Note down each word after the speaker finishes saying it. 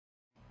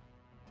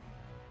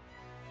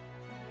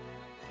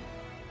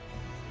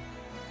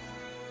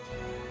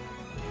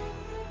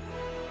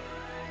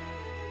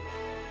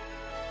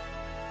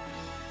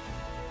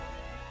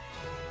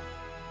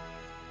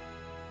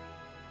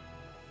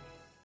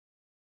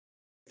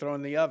thrown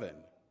in the oven.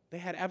 They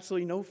had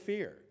absolutely no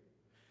fear.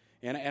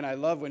 And I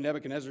love when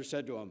Nebuchadnezzar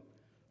said to him,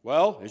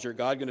 well, is your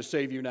God going to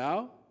save you now?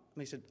 And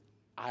they said,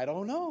 I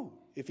don't know.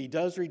 If he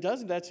does or he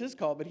doesn't, that's his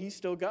call, but he's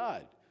still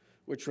God,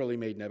 which really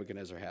made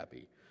Nebuchadnezzar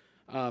happy.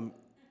 And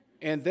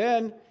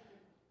then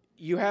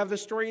you have the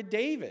story of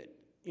David.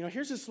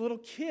 Here's this little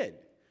kid.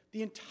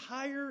 The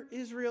entire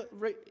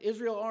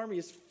Israel army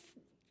is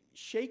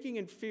shaking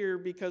in fear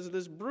because of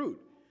this brute.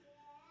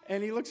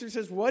 And he looks and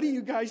says, what are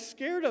you guys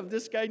scared of?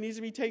 This guy needs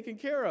to be taken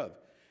care of.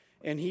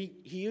 And he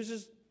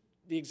uses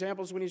the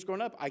examples when he's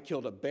growing up. I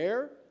killed a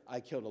bear. I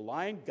killed a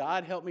lion.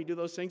 God helped me do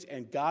those things,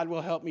 and God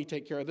will help me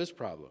take care of this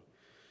problem.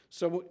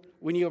 So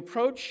when you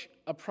approach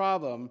a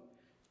problem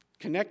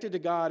connected to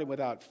God and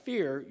without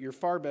fear, you're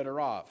far better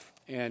off.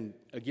 And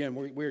again,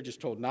 we're just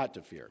told not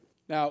to fear.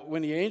 Now,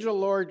 when the angel of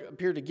the Lord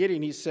appeared to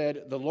Gideon, he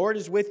said, the Lord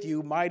is with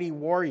you, mighty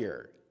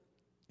warrior.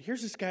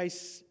 Here's this guy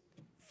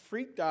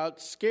freaked out,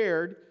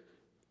 scared,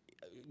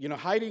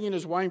 hiding in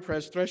his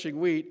winepress, threshing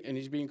wheat, and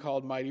he's being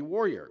called mighty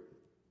warrior.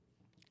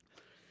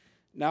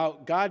 Now,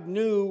 God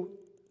knew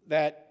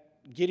that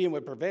Gideon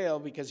would prevail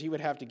because he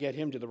would have to get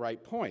him to the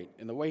right point.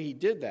 And the way he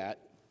did that,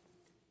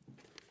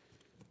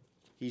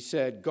 he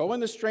said, go in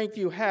the strength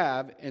you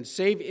have and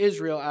save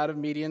Israel out of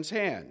Midian's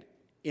hand.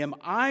 Am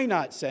I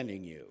not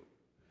sending you?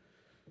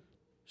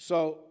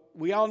 So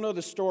we all know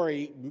the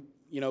story.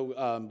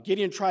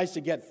 Gideon tries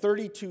to get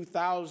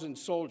 32,000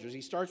 soldiers.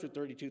 He starts with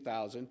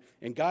 32,000,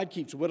 and God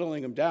keeps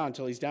whittling them down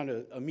until he's down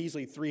to a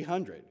measly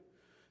 300.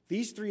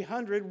 These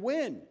 300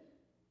 win.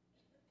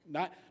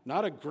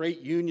 Not a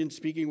great union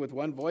speaking with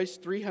one voice.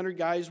 300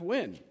 guys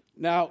win.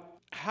 Now,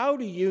 how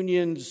do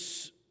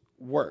unions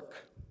work?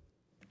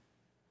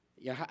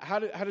 How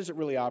does it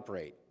really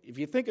operate? If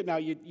you think it now,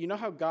 you know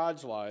how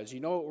God's law is.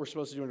 You know what we're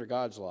supposed to do under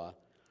God's law.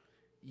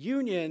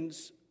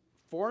 Unions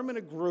form in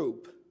a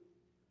group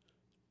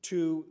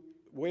to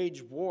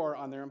wage war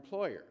on their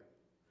employer.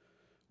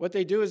 What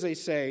they do is they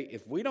say,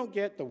 if we don't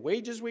get the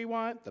wages we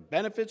want, the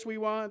benefits we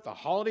want, the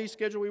holiday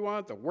schedule we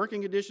want, the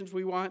working conditions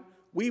we want,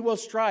 we will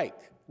strike.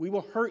 We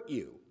will hurt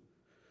you.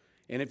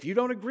 And if you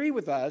don't agree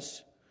with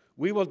us,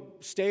 we will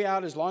stay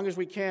out as long as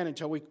we can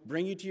until we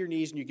bring you to your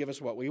knees and you give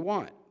us what we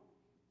want.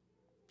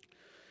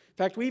 In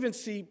fact, we even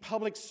see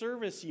public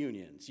service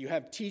unions. You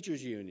have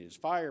teachers' unions,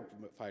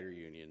 firefighter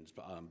unions,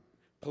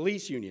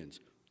 police unions.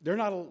 They're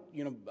not,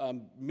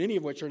 many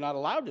of which are not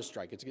allowed to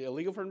strike. It's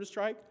illegal for them to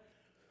strike.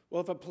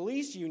 Well, if a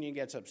police union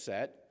gets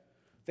upset,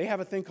 they have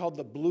a thing called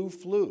the blue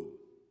flu,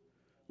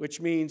 which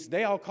means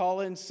they all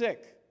call in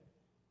sick.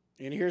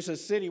 And here's a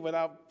city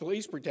without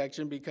police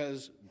protection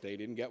because they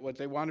didn't get what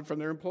they wanted from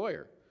their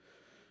employer.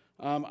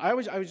 I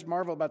always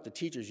marvel about the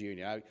teachers'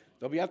 union.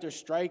 They'll be out there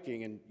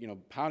striking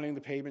and pounding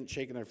the pavement,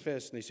 shaking their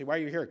fists, and they say, "Why are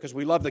you here?" Because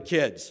we love the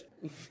kids.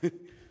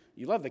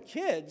 You love the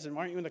kids, and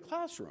why aren't you in the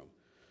classroom?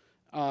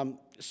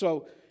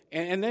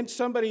 And then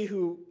somebody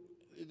who,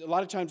 a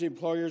lot of times the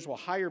employers will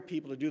hire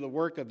people to do the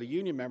work of the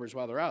union members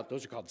while they're out.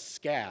 Those are called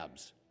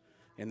scabs,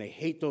 and they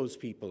hate those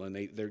people, and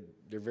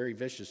they're very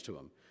vicious to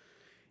them.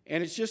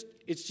 And it's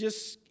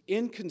just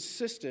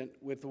inconsistent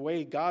with the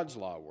way God's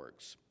law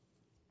works.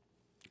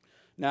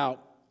 Now,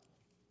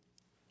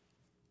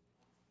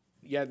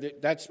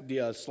 that's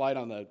the slide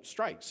on the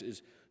strikes.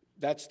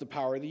 That's the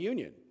power of the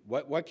union.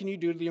 What can you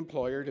do to the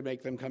employer to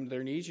make them come to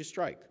their knees? You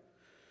strike.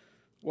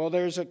 Well,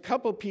 there's a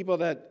couple people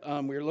that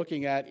we're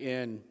looking at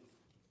in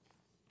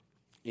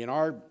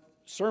our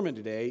sermon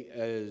today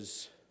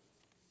as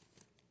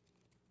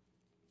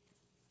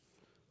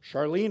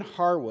Charlene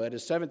Harwood, a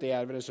Seventh-day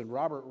Adventist, and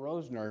Robert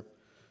Rosner,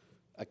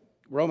 a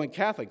Roman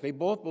Catholic. They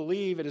both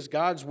believe it is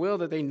God's will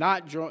that they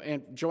not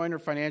join or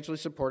financially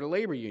support a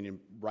labor union,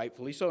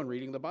 rightfully so, in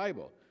reading the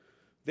Bible.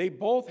 They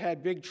both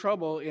had big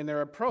trouble in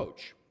their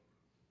approach.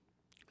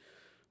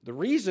 The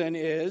reason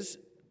is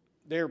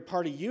they're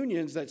part of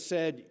unions that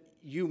said,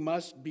 you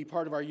must be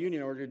part of our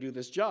union in order to do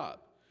this job.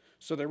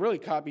 So they're really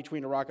caught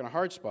between a rock and a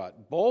hard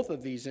spot. Both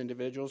of these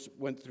individuals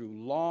went through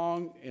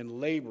long and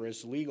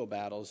laborious legal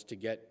battles to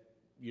get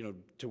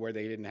to where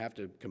they didn't have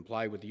to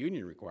comply with the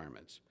union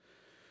requirements.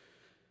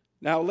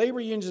 Now, labor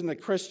unions and the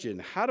Christian,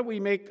 how do we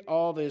make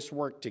all this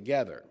work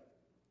together?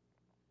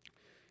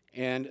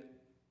 And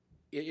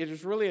it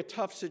is really a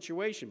tough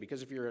situation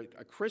because if you're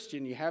a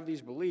Christian, you have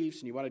these beliefs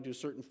and you want to do a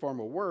certain form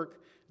of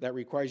work that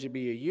requires you to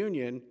be a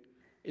union,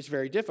 it's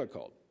very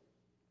difficult.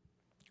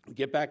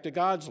 Get back to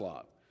God's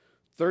law.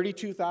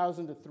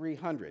 32,000 to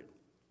 300.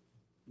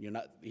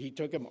 He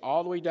took them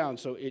all the way down,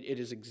 so it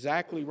is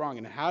exactly wrong.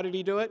 And how did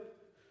he do it?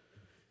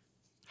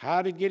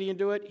 How did Gideon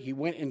do it? He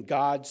went in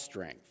God's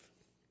strength,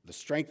 the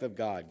strength of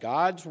God.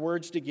 God's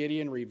words to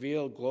Gideon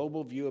reveal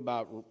global view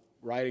about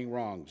righting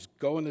wrongs.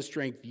 Go in the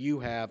strength you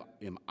have.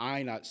 Am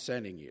I not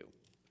sending you?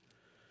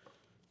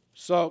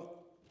 So,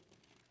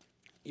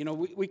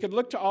 we could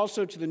look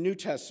also to the New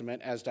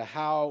Testament as to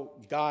how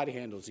God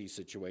handles these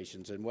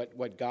situations and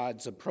what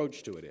God's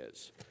approach to it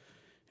is.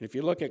 And if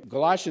you look at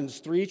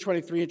Colossians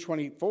 3:23 and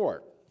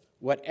 24,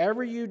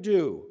 whatever you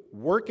do,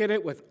 work at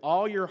it with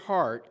all your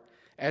heart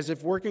as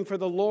if working for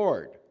the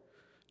Lord,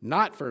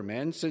 not for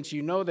men, since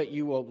you know that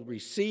you will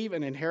receive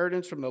an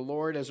inheritance from the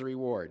Lord as a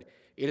reward.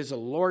 It is the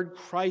Lord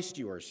Christ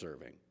you are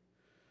serving.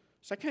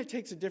 So that kind of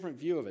takes a different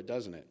view of it,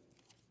 doesn't it?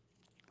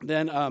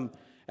 Then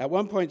at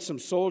one point, some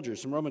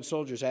Roman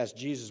soldiers asked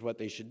Jesus what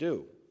they should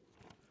do.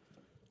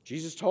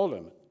 Jesus told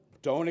them,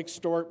 don't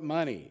extort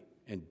money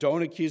and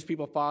don't accuse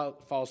people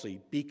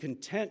falsely. Be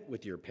content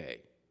with your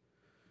pay.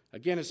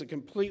 Again, it's a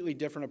completely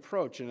different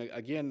approach. And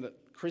again,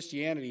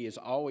 Christianity is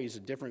always a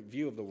different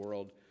view of the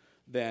world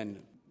than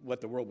what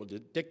the world will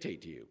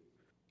dictate to you.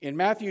 In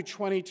Matthew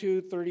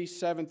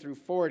 22:37 through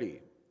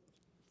 40,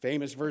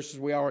 famous verses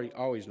we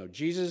always know,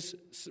 Jesus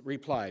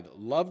replied,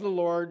 love the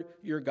Lord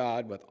your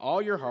God with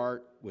all your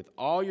heart, with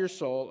all your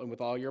soul, and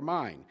with all your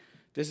mind.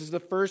 This is the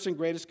first and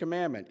greatest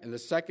commandment. And the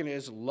second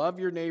is, love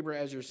your neighbor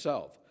as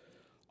yourself.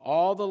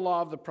 All the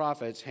law of the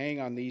prophets hang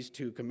on these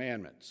two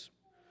commandments.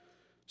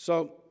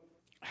 So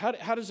how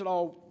does it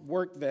all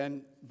work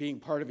then, being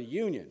part of a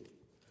union?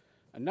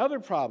 Another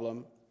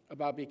problem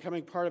about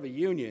becoming part of a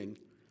union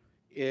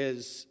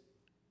is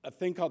a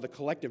thing called the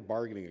collective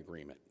bargaining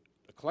agreement.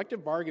 A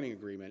collective bargaining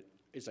agreement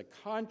is a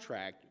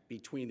contract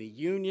between the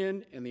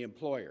union and the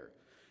employer.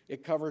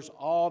 It covers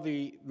all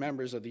the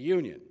members of the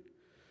union.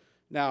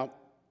 Now,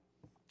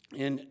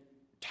 the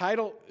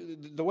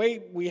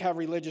way we have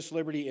religious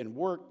liberty in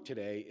work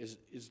today is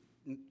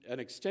an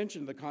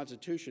extension of the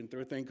Constitution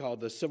through a thing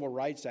called the Civil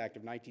Rights Act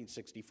of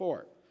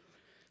 1964.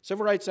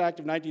 Civil Rights Act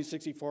of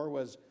 1964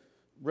 was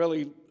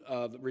really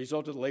the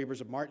result of the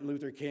labors of Martin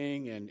Luther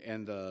King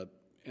and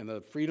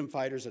the freedom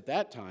fighters at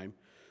that time,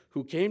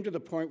 who came to the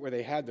point where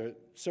they had the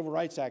Civil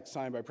Rights Act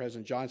signed by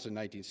President Johnson in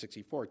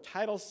 1964.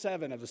 Title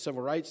VII of the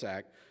Civil Rights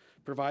Act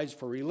provides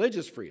for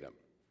religious freedom.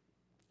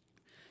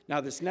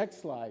 Now, this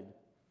next slide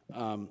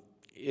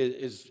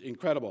is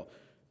incredible.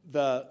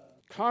 The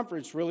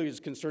conference really is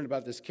concerned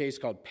about this case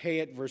called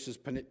Payette versus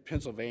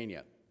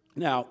Pennsylvania.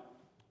 Now,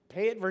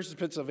 Payette versus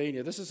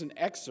Pennsylvania, this is an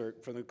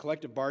excerpt from the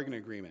collective bargaining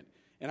agreement,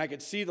 and I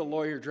could see the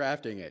lawyer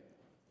drafting it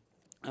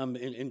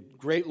in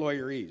great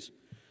lawyerese.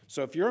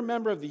 So if you're a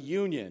member of the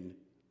union,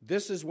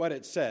 this is what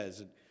it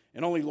says,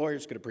 and only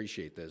lawyers could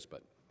appreciate this,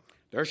 but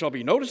there shall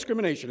be no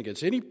discrimination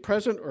against any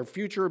present or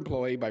future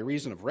employee by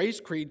reason of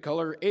race, creed,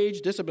 color,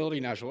 age, disability,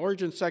 national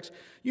origin, sex,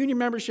 union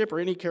membership, or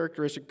any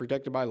characteristic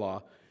protected by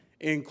law,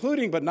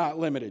 including but not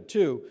limited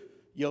to.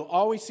 You'll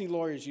always see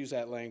lawyers use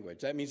that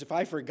language. That means if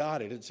I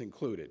forgot it, it's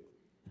included.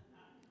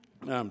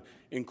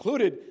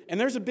 Included, and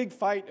there's a big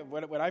fight.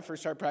 When I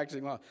first started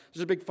practicing law,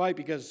 there's a big fight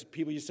because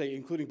people used to say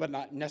including but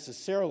not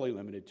necessarily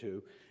limited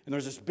to, and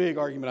there's this big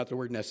argument about the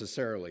word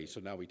necessarily, so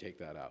now we take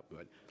that out.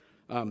 But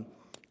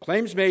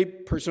claims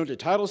made pursuant to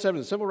Title VII of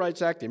the Civil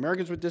Rights Act, the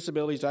Americans with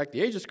Disabilities Act,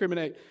 the Age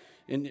Discrimination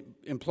in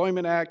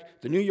Employment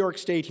Act, the New York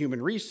State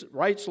Human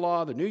Rights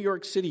Law, the New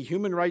York City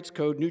Human Rights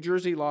Code, New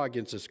Jersey Law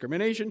Against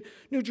Discrimination,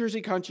 New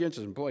Jersey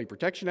Conscientious Employee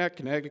Protection Act,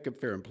 Connecticut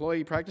Fair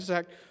Employee Practice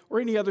Act, or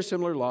any other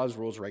similar laws,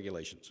 rules,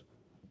 regulations.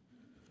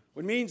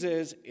 What it means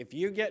is, if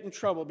you get in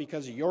trouble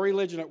because of your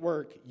religion at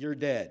work, you're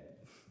dead.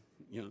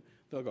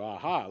 They'll go,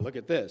 aha, look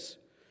at this.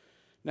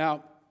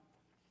 Now,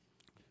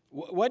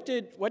 what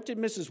did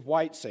Mrs.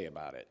 White say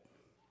about it?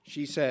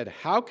 She said,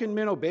 how can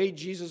men obey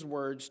Jesus'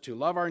 words to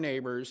love our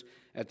neighbors,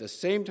 at the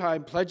same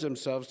time pledge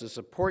themselves to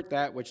support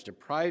that which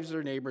deprives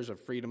their neighbors of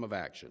freedom of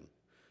action?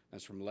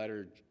 That's from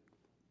letter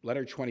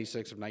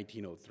 26 of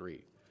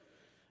 1903.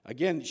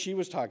 Again, she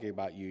was talking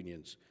about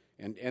unions.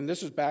 And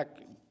this was back,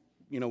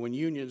 when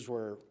unions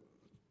were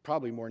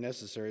probably more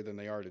necessary than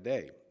they are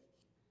today.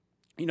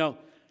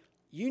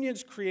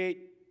 Unions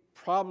create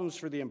problems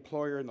for the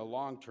employer in the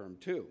long term,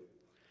 too.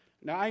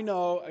 Now,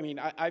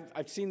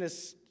 I've seen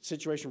this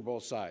situation from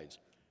both sides.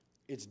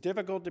 It's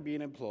difficult to be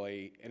an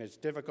employee, and it's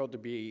difficult to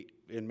be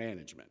in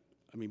management.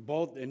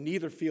 Both, and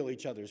neither feel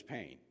each other's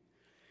pain.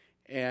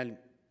 And,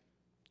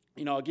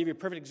 I'll give you a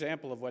perfect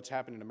example of what's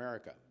happened in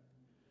America.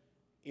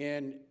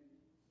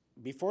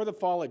 Before the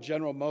fall of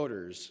General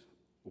Motors,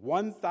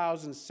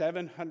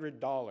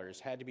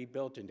 $1,700 had to be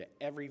built into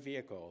every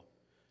vehicle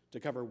to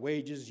cover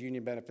wages,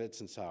 union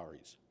benefits, and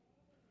salaries.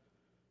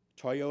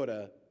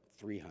 Toyota,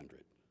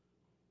 $300.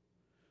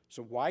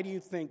 So why do you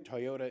think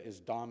Toyota is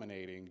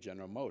dominating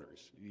General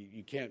Motors?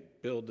 You can't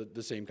build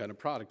the same kind of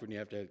product when you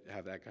have to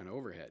have that kind of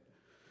overhead.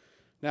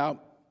 Now,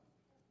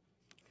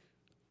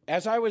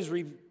 as I was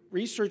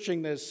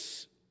researching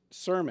this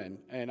sermon,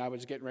 and I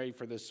was getting ready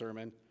for this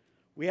sermon,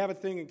 we have a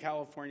thing in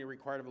California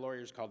required of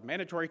lawyers called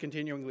mandatory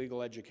continuing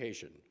legal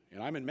education.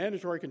 And I'm in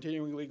mandatory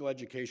continuing legal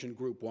education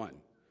group 1.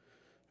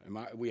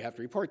 We have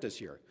to report this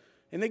here.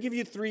 And they give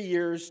you 3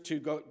 years to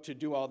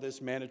do all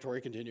this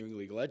mandatory continuing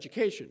legal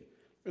education.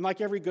 And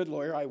like every good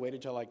lawyer, I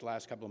waited till the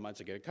last couple of months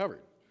to get it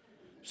covered.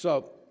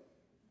 So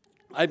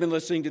I've been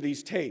listening to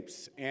these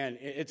tapes, and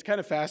it's kind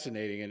of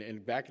fascinating,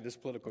 and back to this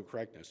political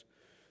correctness.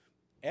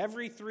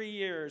 Every 3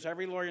 years,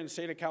 every lawyer in the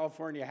state of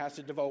California has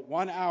to devote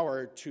 1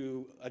 hour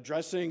to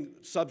addressing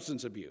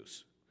substance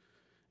abuse.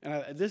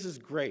 And this is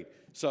great.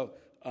 So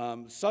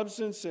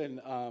substance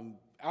and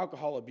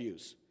alcohol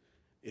abuse.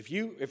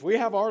 If we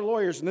have our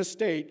lawyers in this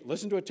state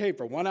listen to a tape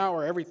for 1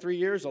 hour every 3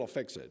 years, it'll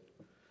fix it.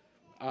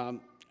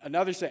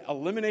 Another say,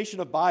 elimination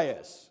of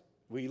bias.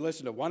 We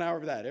listen to 1 hour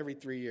of that every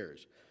 3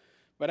 years.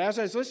 But as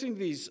I was listening to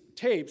these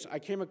tapes, I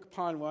came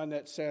upon one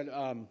that said,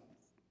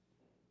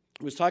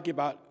 was talking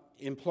about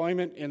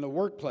employment in the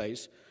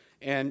workplace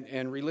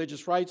and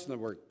religious rights in the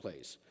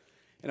workplace.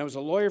 And it was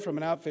a lawyer from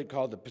an outfit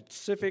called the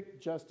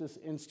Pacific Justice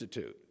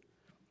Institute.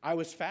 I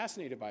was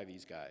fascinated by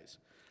these guys.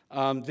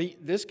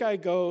 This guy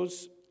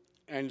goes,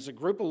 and it's a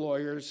group of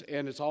lawyers,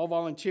 and it's all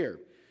volunteer.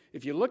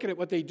 If you look at it,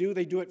 what they do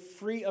it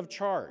free of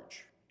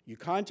charge. You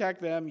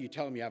contact them, you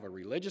tell them you have a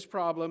religious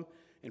problem,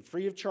 and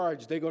free of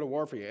charge, they go to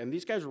war for you. And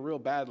these guys are real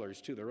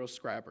battlers, too. They're real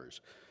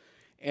scrappers.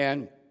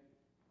 And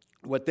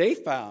what they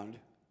found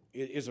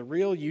is a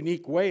real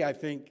unique way, I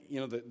think,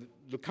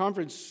 the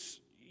conference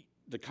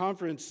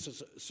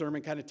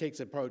sermon kind of takes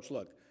the approach,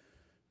 look,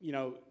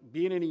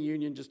 being in a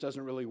union just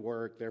doesn't really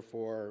work,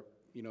 therefore,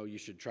 you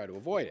should try to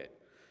avoid it.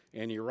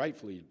 And you're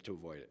rightfully to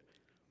avoid it.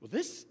 Well,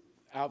 this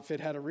outfit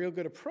had a real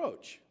good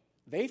approach.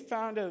 They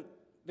found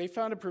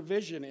a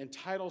provision in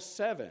Title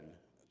VII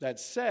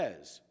that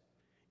says,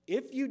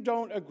 if you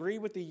don't agree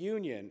with the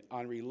union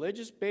on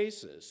religious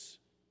basis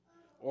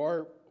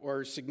or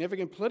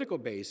significant political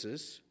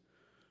basis,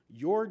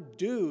 your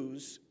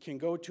dues can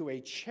go to a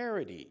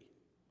charity.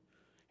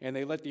 And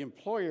they let the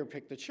employer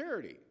pick the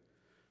charity.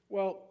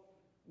 Well,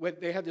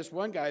 they had this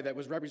one guy that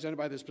was represented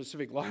by this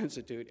Pacific Law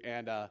Institute,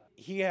 and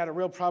he had a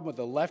real problem with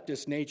the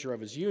leftist nature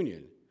of his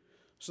union.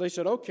 So they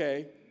said,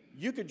 okay,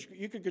 you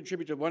could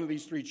contribute to one of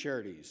these 3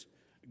 charities: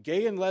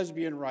 Gay and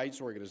Lesbian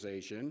Rights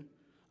Organization,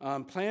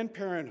 Planned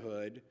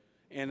Parenthood,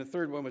 and the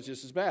third one was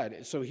just as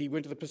bad. So he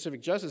went to the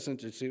Pacific Justice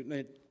Institute, and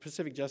the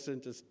Pacific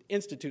Justice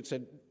Institute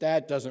said,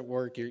 that doesn't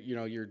work,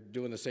 you're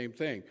doing the same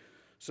thing.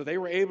 So they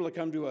were able to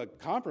come to a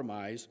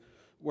compromise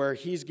where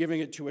he's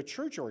giving it to a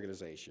church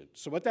organization.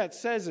 So what that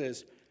says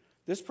is,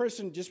 this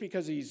person, just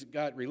because he's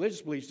got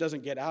religious beliefs,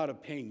 doesn't get out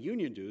of paying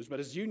union dues, but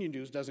his union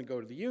dues doesn't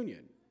go to the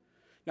union.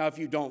 Now, if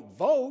you don't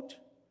vote,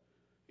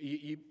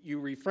 you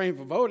refrain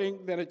from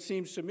voting, then it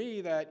seems to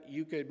me that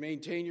you could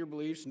maintain your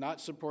beliefs,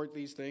 not support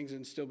these things,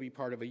 and still be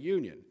part of a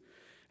union.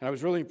 And I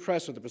was really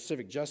impressed with the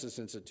Pacific Justice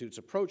Institute's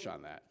approach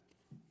on that.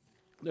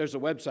 There's a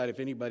website if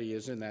anybody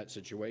is in that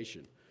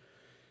situation.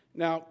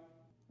 Now,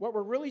 what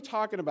we're really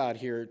talking about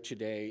here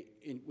today,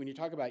 when you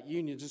talk about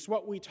unions, is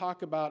what we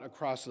talk about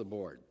across the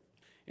board.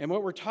 And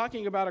what we're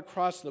talking about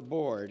across the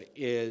board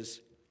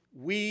is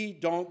we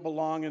don't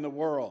belong in the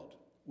world.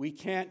 We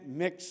can't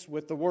mix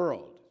with the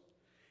world.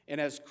 And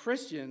as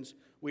Christians,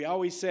 we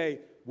always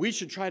say, we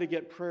should try to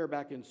get prayer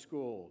back in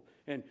school.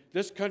 And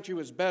this country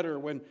was better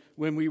when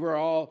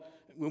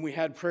we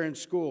had prayer in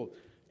school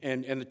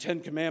and the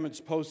 10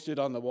 Commandments posted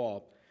on the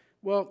wall.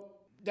 Well,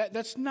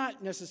 that's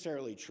not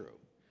necessarily true.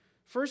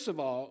 First of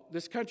all,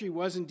 this country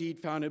was indeed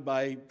founded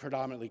by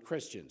predominantly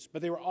Christians,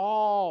 but they were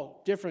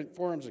all different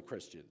forms of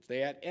Christians. They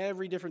had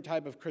every different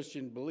type of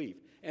Christian belief,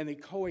 and they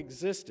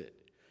coexisted.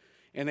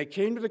 And they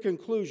came to the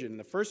conclusion,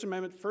 the First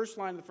Amendment, first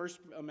line of the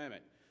First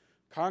Amendment,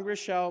 Congress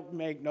shall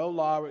make no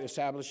law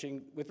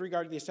establishing, with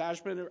regard to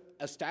the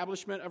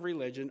establishment of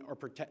religion or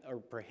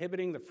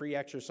prohibiting the free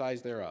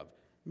exercise thereof.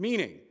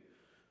 Meaning,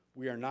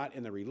 we are not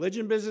in the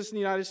religion business in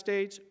the United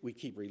States. We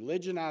keep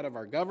religion out of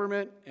our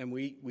government, and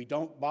we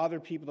don't bother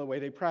people the way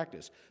they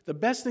practice. The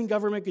best thing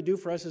government could do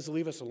for us is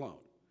leave us alone.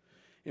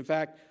 In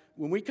fact,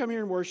 when we come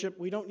here and worship,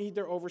 we don't need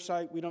their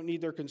oversight. We don't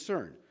need their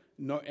concern.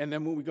 No, and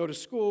then when we go to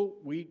school,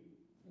 we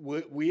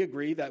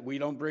agree that we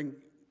don't bring,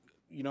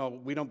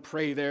 we don't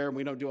pray there, and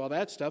we don't do all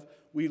that stuff.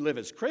 We live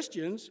as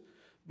Christians,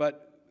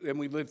 and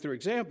we live through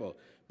example.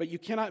 But you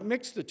cannot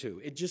mix the two.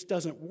 It just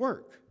doesn't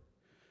work.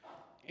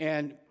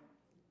 And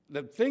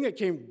the thing that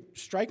came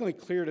strikingly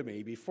clear to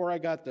me before I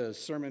got the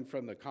sermon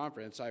from the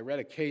conference, I read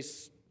a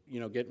case,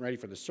 getting ready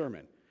for the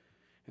sermon.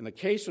 And the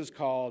case was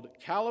called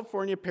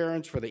California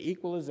Parents for the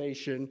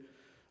Equalization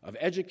of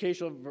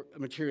Educational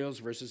Materials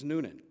versus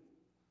Noonan.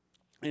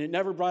 And it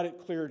never brought it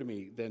clearer to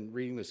me than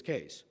reading this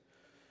case.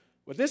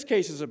 What this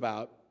case is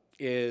about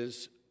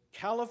is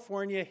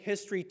California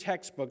history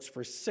textbooks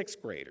for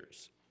 6th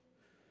graders.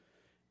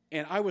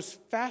 And I was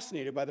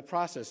fascinated by the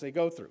process they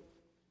go through.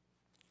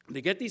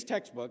 They get these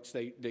textbooks,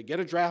 they get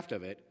a draft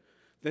of it,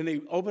 then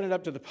they open it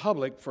up to the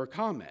public for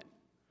comment.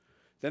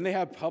 Then they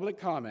have public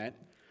comment,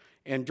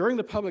 and during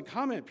the public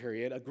comment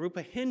period, a group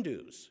of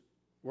Hindus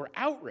were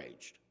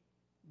outraged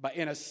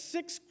in a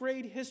 6th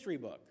grade history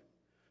book.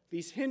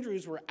 These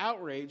Hindus were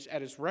outraged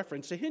at its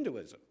reference to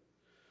Hinduism.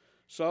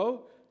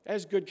 So,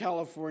 as good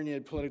California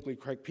politically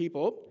correct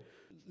people,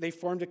 they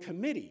formed a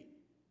committee.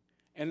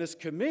 And this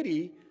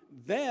committee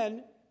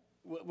then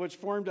was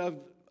formed of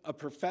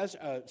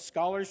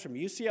scholars from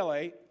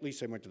UCLA, at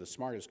least they went to the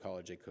smartest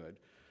college they could,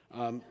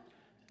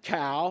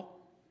 Cal,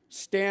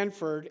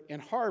 Stanford,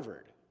 and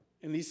Harvard.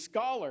 And these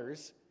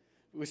scholars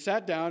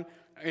sat down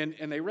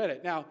and they read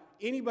it. Now,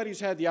 anybody who's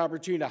had the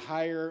opportunity to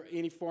hire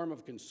any form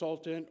of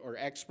consultant or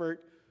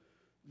expert,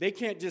 they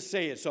can't just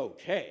say it's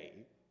okay,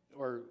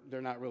 or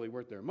they're not really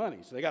worth their money,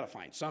 so they got to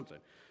find something.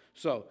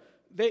 So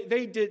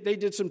they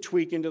did some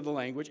tweaking to the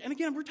language. And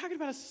again, we're talking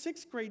about a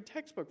 6th grade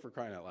textbook, for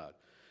crying out loud.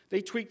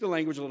 They tweaked the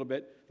language a little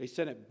bit. They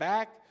sent it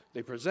back.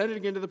 They presented it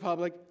again to the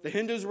public. The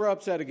Hindus were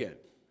upset again.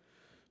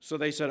 So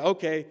they said,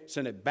 okay,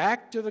 send it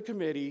back to the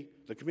committee.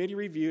 The committee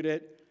reviewed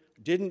it,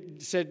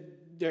 said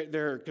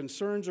their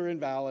concerns are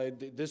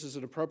invalid. This is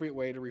an appropriate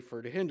way to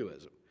refer to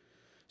Hinduism.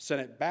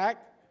 Sent it back,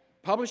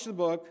 published the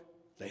book.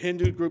 The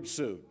Hindu group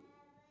sued.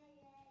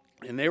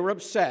 And they were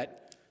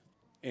upset,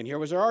 and here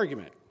was their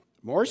argument.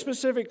 More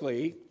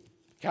specifically,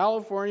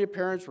 California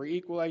Parents for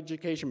Equal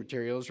Education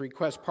Materials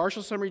request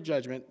partial summary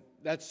judgment.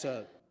 That's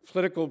a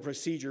political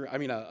procedure,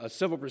 a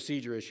civil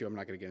procedure issue I'm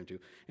not going to get into.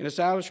 An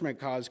establishment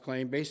cause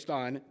claim based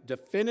on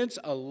defendants'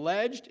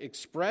 alleged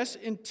express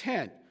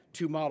intent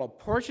to model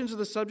portions of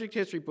the subject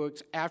history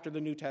books after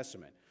the New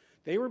Testament.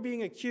 They were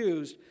being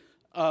accused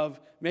of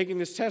making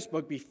this test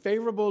book be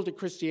favorable to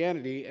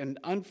Christianity and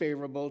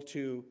unfavorable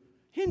to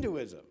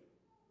Hinduism.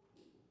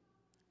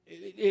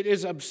 It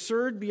is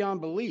absurd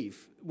beyond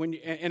belief.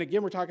 And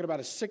again, we're talking about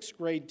a 6th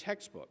grade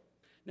textbook.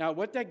 Now,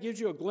 what that gives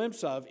you a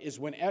glimpse of is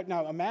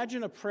now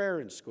imagine a prayer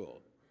in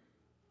school.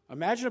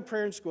 Imagine a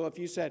prayer in school if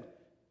you said,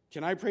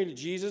 can I pray to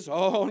Jesus?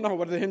 Oh, no,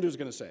 what are the Hindus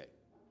going to say?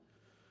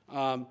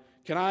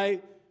 Can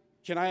I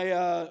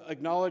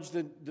acknowledge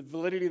the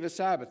validity of the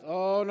Sabbath?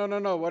 Oh,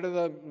 no, what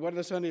are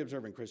the Sunday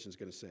observant Christians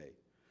going to say?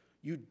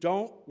 You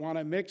don't want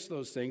to mix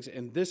those things,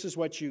 and this is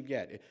what you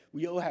get.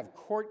 You'll have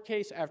court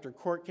case after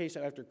court case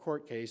after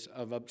court case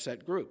of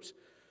upset groups.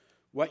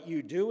 What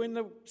you do in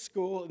the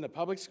school, in the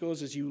public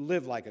schools, is you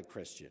live like a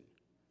Christian.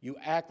 You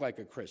act like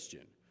a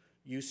Christian.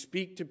 You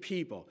speak to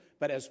people.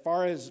 But as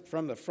far as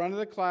from the front of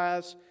the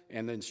class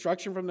and the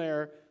instruction from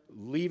there,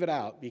 leave it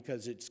out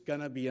because it's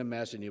going to be a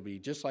mess, and you'll be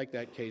just like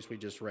that case we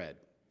just read.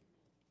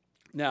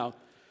 Now,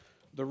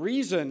 the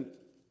reason,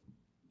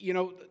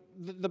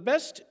 the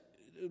best...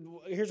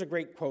 Here's a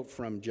great quote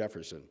from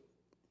Jefferson.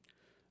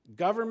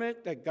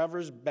 Government that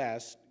governs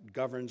best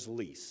governs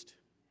least.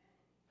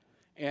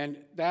 And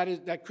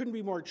that couldn't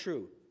be more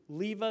true.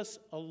 Leave us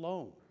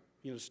alone.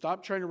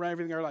 Stop trying to run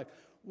everything in our life.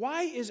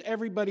 Why is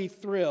everybody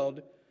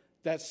thrilled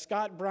that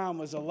Scott Brown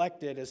was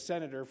elected as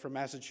senator from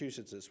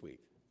Massachusetts this week?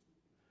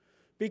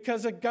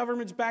 Because the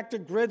government's back to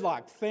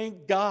gridlock.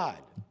 Thank God.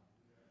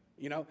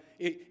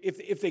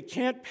 If they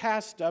can't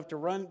pass stuff to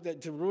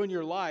ruin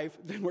your life,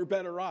 then we're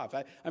better off.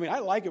 I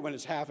like it when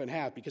it's half and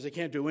half because they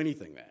can't do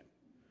anything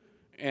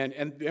then.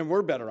 And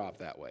we're better off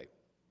that way.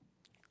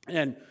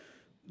 And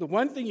the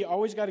one thing you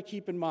always got to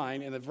keep in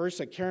mind, in the verse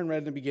that Karen read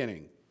in the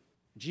beginning,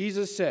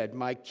 Jesus said,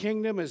 my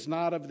kingdom is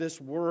not of this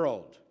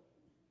world.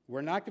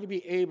 We're not going to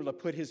be able to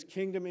put his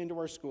kingdom into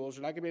our schools.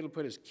 We're not going to be able to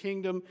put his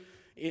kingdom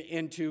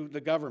into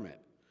the government.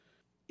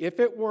 If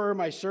it were,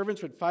 my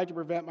servants would fight to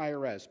prevent my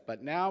arrest,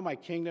 but now my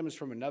kingdom is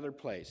from another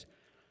place.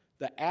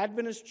 The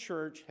Adventist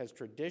church has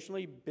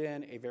traditionally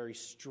been a very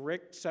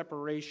strict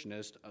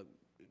separationist,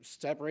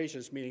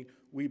 meaning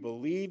we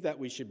believe that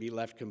we should be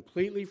left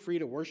completely free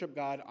to worship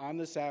God on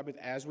the Sabbath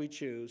as we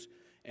choose,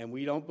 and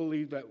we don't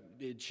believe that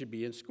it should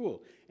be in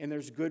school. And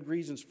there's good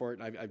reasons for it,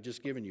 and I've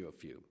just given you a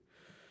few.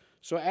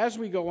 So as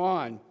we go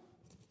on,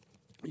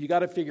 you got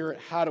to figure out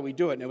how do we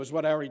do it, and it was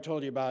what I already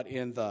told you about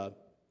in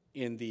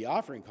the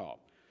offering call.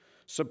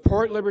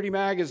 Support Liberty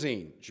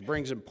Magazine, which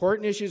brings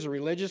important issues of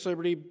religious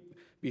liberty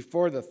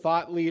before the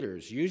thought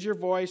leaders. Use your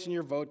voice and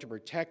your vote to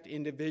protect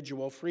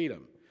individual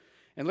freedom.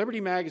 And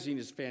Liberty Magazine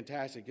is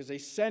fantastic because they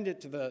send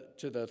it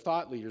to the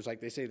thought leaders, like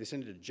they say, they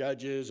send it to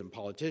judges and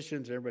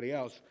politicians and everybody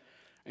else.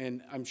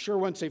 And I'm sure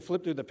once they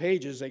flip through the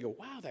pages, they go,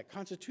 wow, that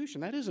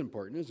Constitution, that is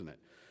important, isn't it?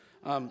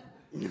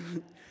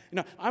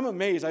 I'm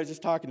amazed. I was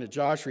just talking to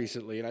Josh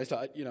recently, and I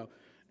thought,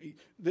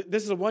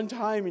 this is the one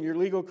time in your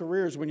legal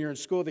careers when you're in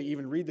school that you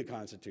even read the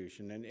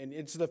Constitution. And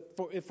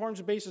it forms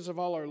the basis of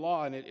all our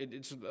law, and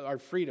it's our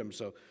freedom.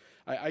 So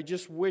I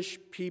just wish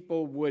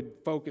people would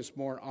focus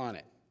more on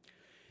it.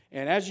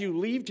 And as you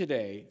leave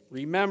today,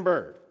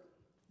 remember,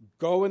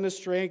 go in the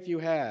strength you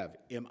have.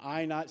 Am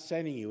I not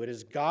sending you? It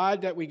is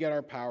God that we get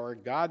our power,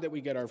 God that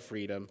we get our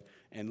freedom,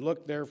 and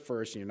look there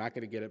first, and you're not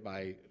going to get it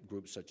by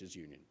groups such as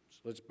unions.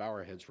 Let's bow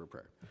our heads for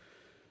prayer.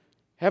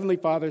 Heavenly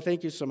Father,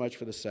 thank you so much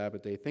for the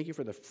Sabbath day. Thank you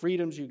for the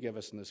freedoms you give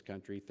us in this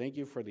country. Thank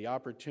you for the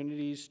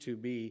opportunities to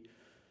be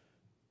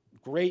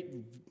great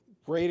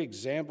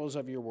examples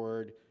of your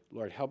word.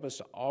 Lord, help us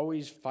to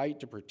always fight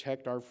to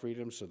protect our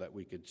freedom so that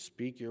we could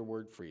speak your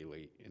word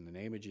freely. In the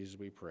name of Jesus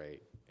we pray.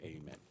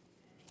 Amen.